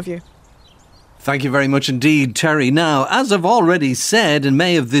pleasure to have you. Thank you very much indeed, Terry. Now, as I've already said, in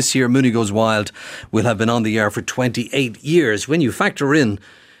May of this year, Mooney Goes Wild will have been on the air for 28 years. When you factor in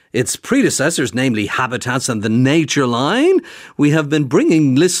its predecessors, namely Habitats and the Nature Line, we have been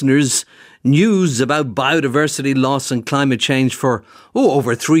bringing listeners news about biodiversity loss and climate change for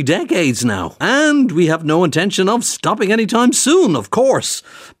over 3 decades now. And we have no intention of stopping anytime soon, of course.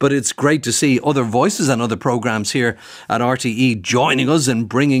 But it's great to see other voices and other programmes here at RTE joining us in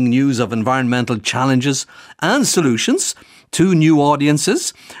bringing news of environmental challenges and solutions to new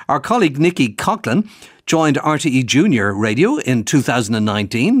audiences. Our colleague Nikki Coughlin joined RTE Junior Radio in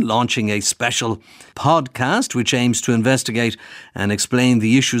 2019, launching a special podcast which aims to investigate and explain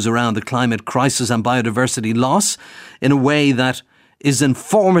the issues around the climate crisis and biodiversity loss in a way that is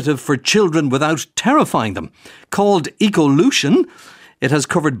informative for children without terrifying them. Called Ecolution, it has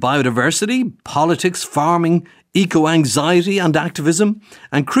covered biodiversity, politics, farming, eco-anxiety and activism,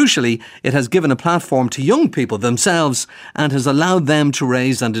 and crucially, it has given a platform to young people themselves and has allowed them to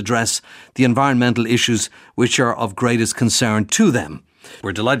raise and address the environmental issues which are of greatest concern to them.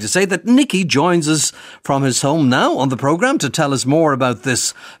 We're delighted to say that Nicky joins us from his home now on the programme to tell us more about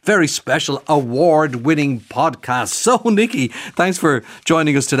this very special award-winning podcast. So, Nicky, thanks for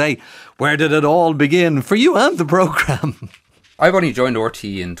joining us today. Where did it all begin for you and the programme? I've only joined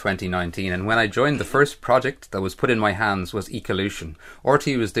RTE in 2019, and when I joined, the first project that was put in my hands was Ecolution.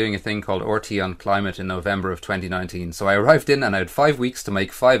 RTE was doing a thing called RTE on Climate in November of 2019, so I arrived in and I had 5 weeks to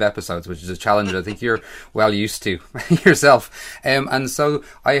make 5 episodes, which is a challenge I think you're well used to yourself. And so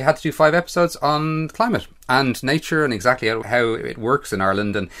I had to do 5 episodes on climate and nature and exactly how it works in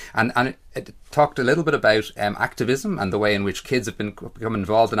Ireland, and it talked a little bit about activism and the way in which kids have become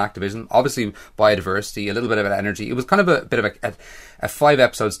involved in activism. Obviously, biodiversity, a little bit about energy. It was kind of a bit of a 5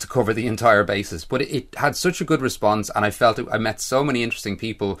 episodes to cover the entire basis, but it had such a good response, and I felt I met so many interesting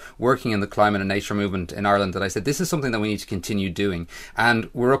people working in the climate and nature movement in Ireland that I said, this is something that we need to continue doing. And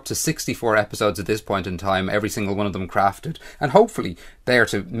we're up to 64 episodes at this point in time, every single one of them crafted, and hopefully there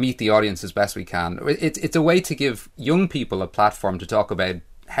to meet the audience as best we can. It's a way to give young people a platform to talk about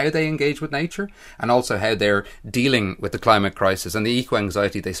how they engage with nature and also how they're dealing with the climate crisis and the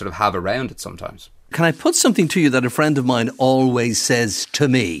eco-anxiety they sort of have around it sometimes. Can I put something to you that a friend of mine always says to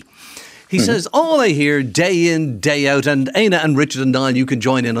me? He says, all I hear day in, day out, and Aina and Richard and Niall, you can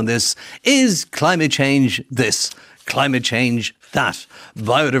join in on this, is climate change this, climate change that,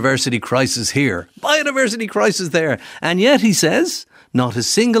 biodiversity crisis here, biodiversity crisis there. And yet, he says, not a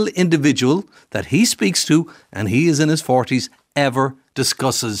single individual that he speaks to, and he is in his 40s, ever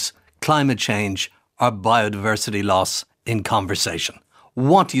discusses climate change or biodiversity loss in conversation.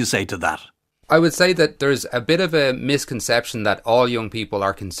 What do you say to that? I would say that there's a bit of a misconception that all young people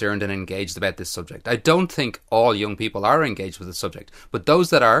are concerned and engaged about this subject. I don't think all young people are engaged with the subject, but those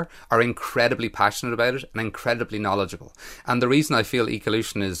that are incredibly passionate about it and incredibly knowledgeable. And the reason I feel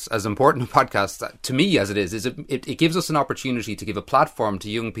Ecolution is as important a podcast to me as it is it gives us an opportunity to give a platform to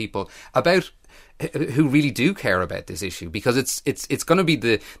young people about who really do care about this issue, because it's going to be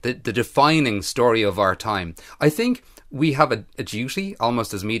the defining story of our time. I think we have a duty,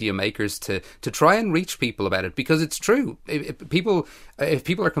 almost as media makers, to try and reach people about it, because it's true. If people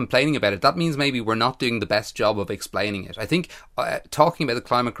are complaining about it, that means maybe we're not doing the best job of explaining it. I think talking about the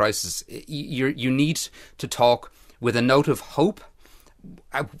climate crisis, you need to talk with a note of hope,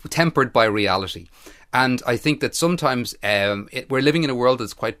 tempered by reality. And I think that sometimes we're living in a world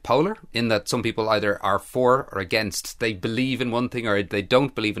that's quite polar, in that some people either are for or against. They believe in one thing or they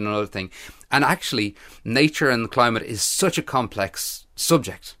don't believe in another thing. And actually, nature and climate is such a complex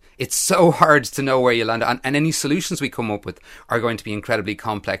subject. It's so hard to know where you land. And any solutions we come up with are going to be incredibly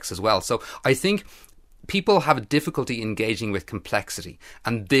complex as well. So I think people have a difficulty engaging with complexity,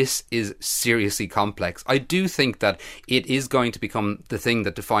 and this is seriously complex. I do think that it is going to become the thing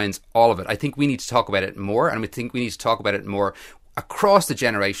that defines all of it. I think we need to talk about it more, and I think we need to talk about it more across the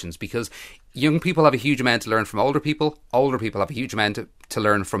generations, because young people have a huge amount to learn from older people have a huge amount to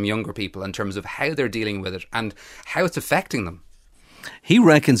learn from younger people in terms of how they're dealing with it and how it's affecting them. He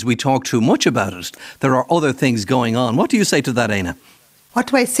reckons we talk too much about it. There are other things going on. What do you say to that, Éanna? What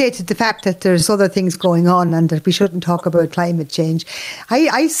do I say to the fact that there's other things going on and that we shouldn't talk about climate change?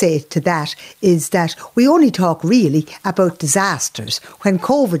 I say to that is that we only talk really about disasters. When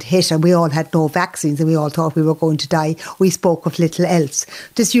COVID hit and we all had no vaccines and we all thought we were going to die, we spoke of little else.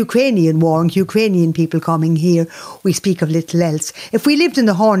 This Ukrainian war and Ukrainian people coming here, we speak of little else. If we lived in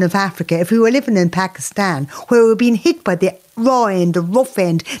the Horn of Africa, if we were living in Pakistan, where we were being hit by the raw end, the rough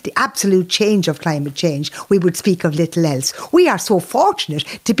end, the absolute change of climate change, we would speak of little else. We are so fortunate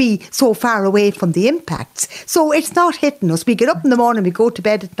to be so far away from the impacts. So it's not hitting us. We get up in the morning, we go to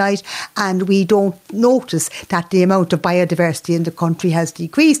bed at night, and we don't notice that the amount of biodiversity in the country has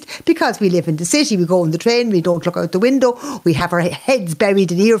decreased because we live in the city, we go on the train, we don't look out the window, we have our heads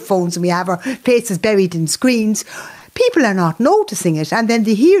buried in earphones and we have our faces buried in screens. People are not noticing it, and then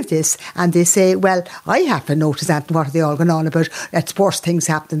they hear this and they say, well, I have to notice that, and what are they all going on about? It's worse things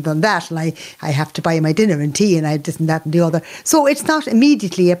happening than that, and I have to buy my dinner and tea and I this and that and the other. So it's not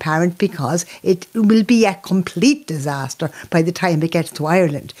immediately apparent because it will be a complete disaster by the time it gets to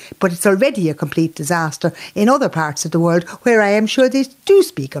Ireland. But it's already a complete disaster in other parts of the world where I am sure they do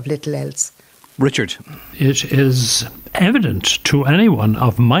speak of little else. Richard. It is evident to anyone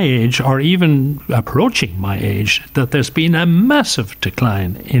of my age or even approaching my age that there's been a massive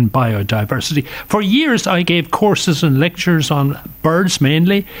decline in biodiversity. For years I gave courses and lectures on birds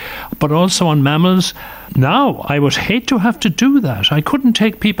mainly, but also on mammals. Now, I would hate to have to do that. I couldn't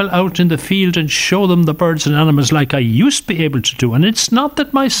take people out in the field and show them the birds and animals like I used to be able to do. And it's not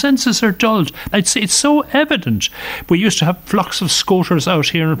that my senses are dulled. It's so evident. We used to have flocks of scoters out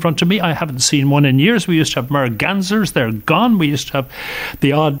here in front of me. I haven't seen one in years. We used to have mergansers. They're gone. We used to have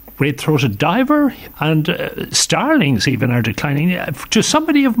the odd great-throated diver. And starlings even are declining. To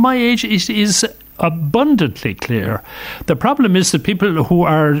somebody of my age, it is abundantly clear. The problem is that people who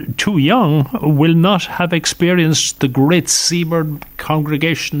are too young will not have experienced the great seabird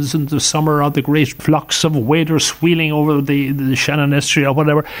congregations in the summer or the great flocks of waders wheeling over the Shannon Estuary or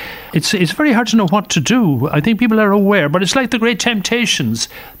whatever. It's very hard to know what to do. I think people are aware, but it's like the great temptations.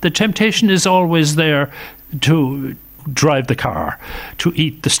 The temptation is always there to drive the car, to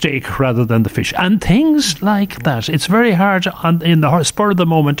eat the steak rather than the fish, and things like that. It's very hard in the spur of the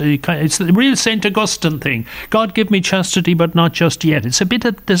moment. It's the real St. Augustine thing. God give me chastity, but not just yet. There's a bit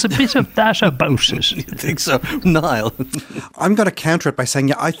of that about it. You think so, Niall? I'm going to counter it by saying,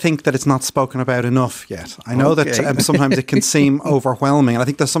 yeah, I think that it's not spoken about enough yet. I know that sometimes it can seem overwhelming, and I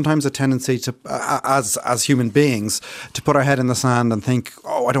think there's sometimes a tendency to, as human beings, to put our head in the sand and think,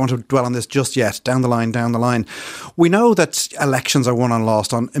 oh, I don't want to dwell on this just yet. Down the line. We know that elections are won and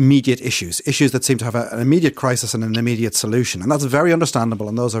lost on immediate issues that seem to have an immediate crisis and an immediate solution. And that's very understandable,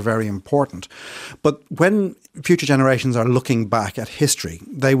 and those are very important. But when future generations are looking back at history,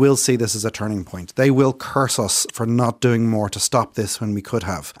 they will see this as a turning point. They will curse us for not doing more to stop this when we could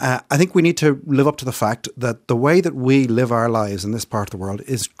have. I think we need to live up to the fact that the way that we live our lives in this part of the world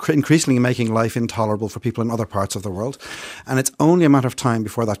is increasingly making life intolerable for people in other parts of the world. And it's only a matter of time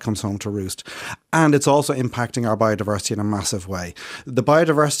before that comes home to roost. And it's also impacting our biodiversity in a massive way. The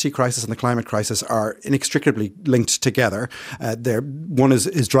biodiversity crisis and the climate crisis are inextricably linked together. One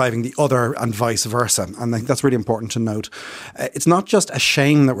is driving the other and vice versa. And I think that's really important to note. It's not just a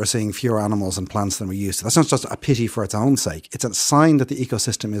shame that we're seeing fewer animals and plants than we used to. That's not just a pity for its own sake. It's a sign that the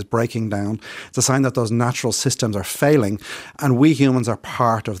ecosystem is breaking down. It's a sign that those natural systems are failing, and we humans are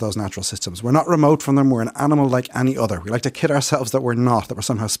part of those natural systems. We're not remote from them. We're an animal like any other. We like to kid ourselves that we're not, that we're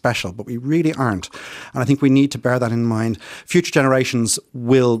somehow special, but we really aren't. And I think we need to bear that in mind. Future generations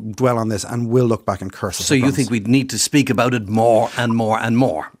will dwell on this and will look back and curse us. So you think we'd need to speak about it more and more and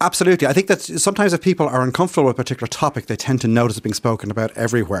more? Absolutely. I think that sometimes if people are uncomfortable with a particular topic, they tend to notice it being spoken about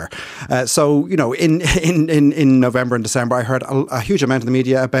everywhere. So, you know, in November and December, I heard a huge amount in the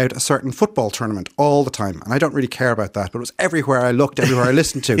media about a certain football tournament all the time. And I don't really care about that, but it was everywhere I looked, everywhere I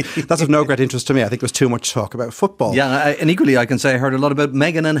listened to. That's of no great interest to me. I think there was too much talk about football. Yeah, and equally I can say I heard a lot about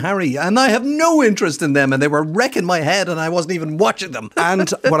Meghan and Harry, and I have no interest in them, and they were wrecking my head and I wasn't even watching them. And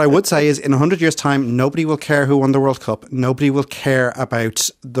what I would say is in 100 years' time, nobody will care who won the World Cup. Nobody will care about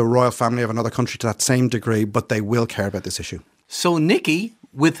the royal family of another country to that same degree, but they will care about this issue. So Nicky,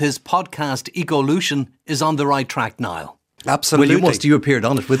 with his podcast Ecolution, is on the right track, Niall. Absolutely. Well, you appeared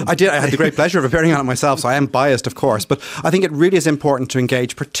on it with them. I did. I had the great pleasure of appearing on it myself, so I am biased, of course. But I think it really is important to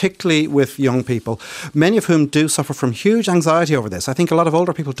engage, particularly with young people, many of whom do suffer from huge anxiety over this. I think a lot of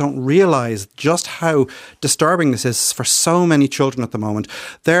older people don't realise just how disturbing this is for so many children at the moment.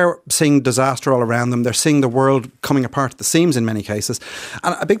 They're seeing disaster all around them. They're seeing the world coming apart at the seams in many cases.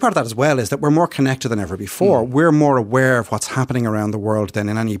 And a big part of that as well is that we're more connected than ever before. We're more aware of what's happening around the world than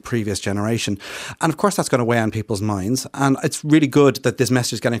in any previous generation. And of course, that's going to weigh on people's minds. And it's really good that this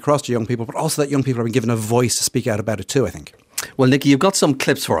message is getting across to young people, but also that young people are being given a voice to speak out about it too, I think. Well, Nicky, you've got some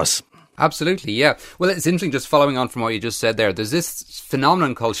clips for us. Absolutely, yeah. Well, it's interesting, just following on from what you just said there, there's this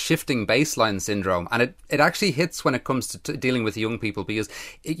phenomenon called shifting baseline syndrome, and it actually hits when it comes to dealing with young people, because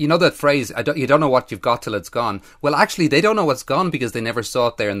you know that phrase, you don't know what you've got till it's gone. Well, actually, they don't know what's gone because they never saw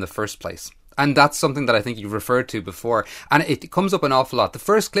it there in the first place. And that's something that I think you've referred to before. And it comes up an awful lot. The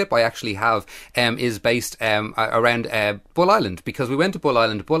first clip I actually have is based around Bull Island, because we went to Bull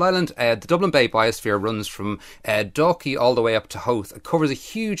Island. Bull Island, the Dublin Bay Biosphere runs from Dalkey all the way up to Howth. It covers a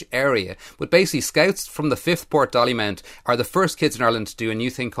huge area. But basically, scouts from the 5th Port Dollymount are the first kids in Ireland to do a new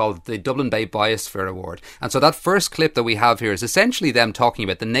thing called the Dublin Bay Biosphere Award. And so that first clip that we have here is essentially them talking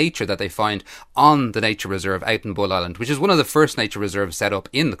about the nature that they find on the nature reserve out in Bull Island, which is one of the first nature reserves set up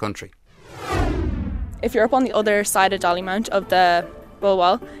in the country. If you're up on the other side of Dollymount of the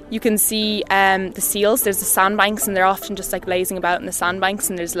Bullwall, you can see the seals. There's the sandbanks, and they're often just like lazing about in the sandbanks,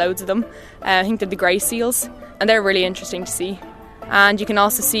 and there's loads of them. I think they're the grey seals, and they're really interesting to see. And you can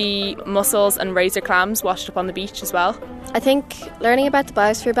also see mussels and razor clams washed up on the beach as well. I think learning about the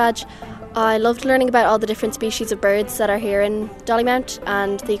Biosphere Badge, I loved learning about all the different species of birds that are here in Dollymount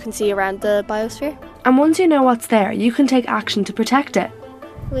and that you can see around the biosphere. And once you know what's there, you can take action to protect it.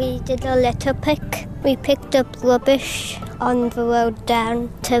 We did a litter pick. We picked up rubbish on the road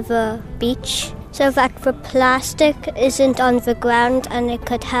down to the beach so that the plastic isn't on the ground and it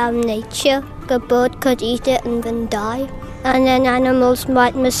could harm nature. The bird could eat it and then die. And then animals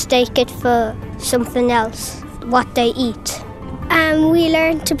might mistake it for something else, what they eat. We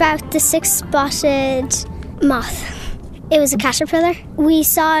learned about the 6-spotted moth. It was a caterpillar. We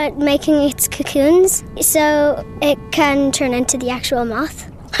saw it making its cocoons, so it can turn into the actual moth.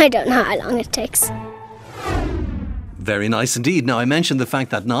 I don't know how long it takes. Very nice indeed. Now, I mentioned the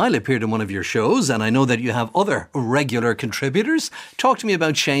fact that Niall appeared in one of your shows, and I know that you have other regular contributors. Talk to me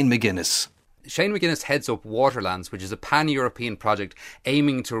about Shane McGuinness. Shane McGuinness heads up Waterlands, which is a pan-European project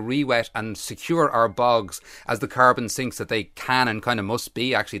aiming to re-wet and secure our bogs as the carbon sinks that they can and kind of must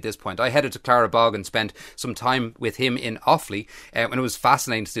be actually at this point. I headed to Clara Bog and spent some time with him in Offaly, and it was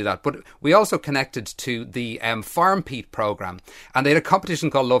fascinating to do that. But we also connected to the Farm Peat programme, and they had a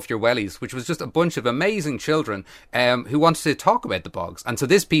competition called Love Your Wellies, which was just a bunch of amazing children who wanted to talk about the bogs. And so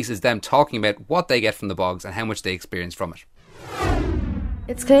this piece is them talking about what they get from the bogs and how much they experience from it.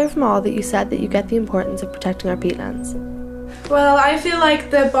 It's clear from all that you said that you get the importance of protecting our peatlands. Well, I feel like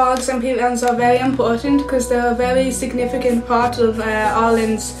the bogs and peatlands are very important because they're a very significant part of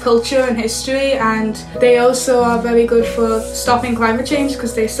Ireland's culture and history, and they also are very good for stopping climate change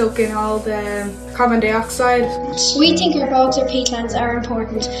because they soak in all the carbon dioxide. We think our bogs or peatlands are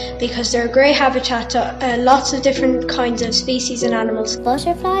important because they're a great habitat to lots of different kinds of species and animals.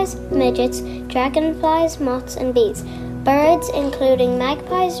 Butterflies, midgets, dragonflies, moths and bees. Birds including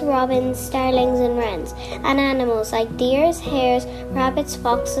magpies, robins, starlings and wrens, and animals like deers, hares, rabbits,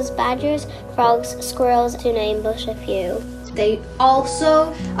 foxes, badgers, frogs, squirrels, to name but a few. They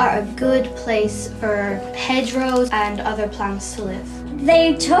also are a good place for hedgerows and other plants to live.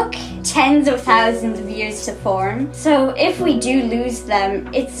 They took tens of thousands of years to form, so if we do lose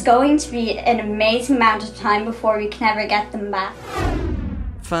them, it's going to be an amazing amount of time before we can ever get them back.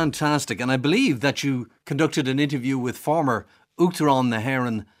 Fantastic. And I believe that you conducted an interview with former Uachtaráin na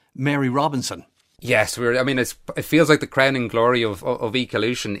hÉireann Mary Robinson. Yes, it feels like the crowning glory of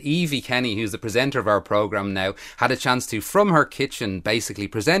Ecolution. Evie Kenny, who's the presenter of our programme now, had a chance to, from her kitchen, basically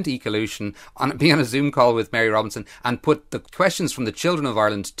present Ecolution, be on a Zoom call with Mary Robinson and put the questions from the children of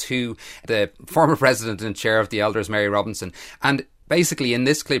Ireland to the former president and chair of the Elders, Mary Robinson. And basically, in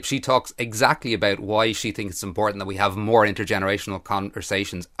this clip, she talks exactly about why she thinks it's important that we have more intergenerational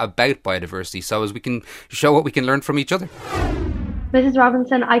conversations about biodiversity, so as we can show what we can learn from each other. Mrs.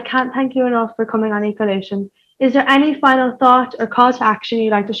 Robinson, I can't thank you enough for coming on Ecolution. Is there any final thought or call to action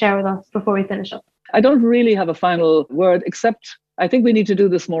you'd like to share with us before we finish up? I don't really have a final word, except I think we need to do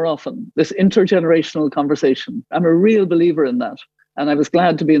this more often, this intergenerational conversation. I'm a real believer in that. And I was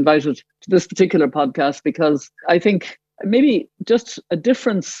glad to be invited to this particular podcast because I think maybe just a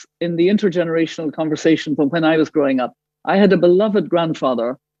difference in the intergenerational conversation from when I was growing up. I had a beloved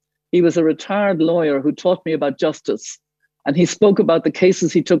grandfather. He was a retired lawyer who taught me about justice. And he spoke about the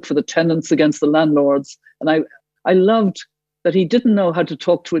cases he took for the tenants against the landlords. And I loved that he didn't know how to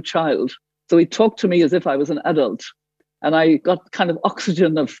talk to a child. So he talked to me as if I was an adult. And I got kind of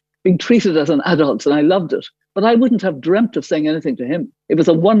oxygen of being treated as an adult, and I loved it. But I wouldn't have dreamt of saying anything to him. It was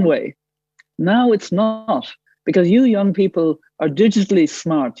a one-way. Now it's not, because you young people are digitally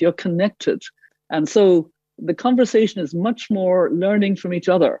smart, you're connected. And so the conversation is much more learning from each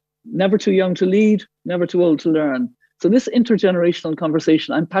other. Never too young to lead, never too old to learn. So this intergenerational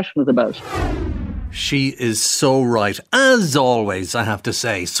conversation I'm passionate about. She is so right, as always, I have to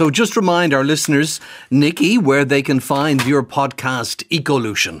say. So just remind our listeners, Nikki, where they can find your podcast,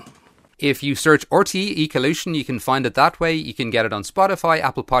 Ecolution. If you search RTE Ecolution, you can find it that way. You can get it on Spotify,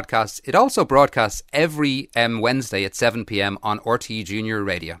 Apple Podcasts. It also broadcasts every Wednesday at 7 p.m. on RTE Junior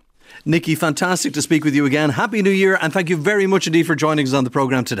Radio. Nikki, fantastic to speak with you again. Happy New Year, and thank you very much indeed for joining us on the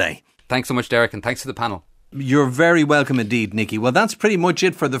programme today. Thanks so much, Derek, and thanks to the panel. You're very welcome indeed, Nikki. Well, that's pretty much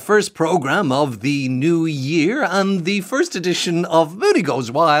it for the first programme of the new year and the first edition of Mooney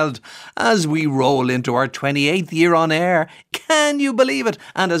Goes Wild as we roll into our 28th year on air. Can you believe it?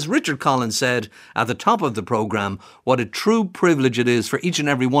 And as Richard Collins said at the top of the programme, what a true privilege it is for each and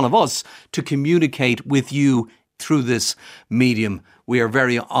every one of us to communicate with you through this medium. We are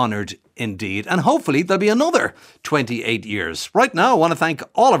very honoured indeed. And hopefully there'll be another 28 years. Right now, I want to thank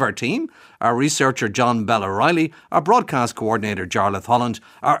all of our team, our researcher John Bell O'Reilly, our broadcast coordinator Jarlath Holland,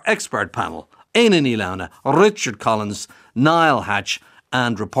 our expert panel, Éanna Níl-Eanna, Richard Collins, Niall Hatch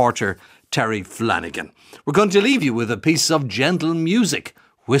and reporter Terry Flanagan. We're going to leave you with a piece of gentle music.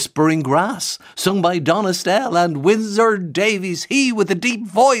 Whispering Grass, sung by Don Estelle and Windsor Davies, he with a deep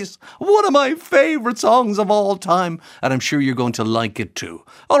voice. One of my favourite songs of all time, and I'm sure you're going to like it too.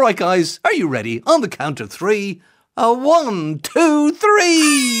 All right, guys, are you ready? On the count of three. 1, 2,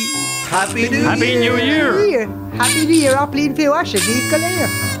 3. Happy New Year! Happy New Year! Happy New Year, Uplin Fiwasha,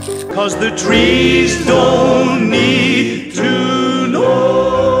 Gilgalea. 'Cause the trees don't need to know.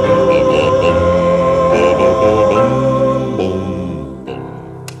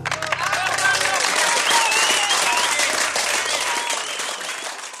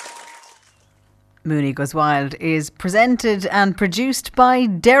 Mooney Goes Wild is presented and produced by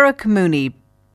Derek Mooney.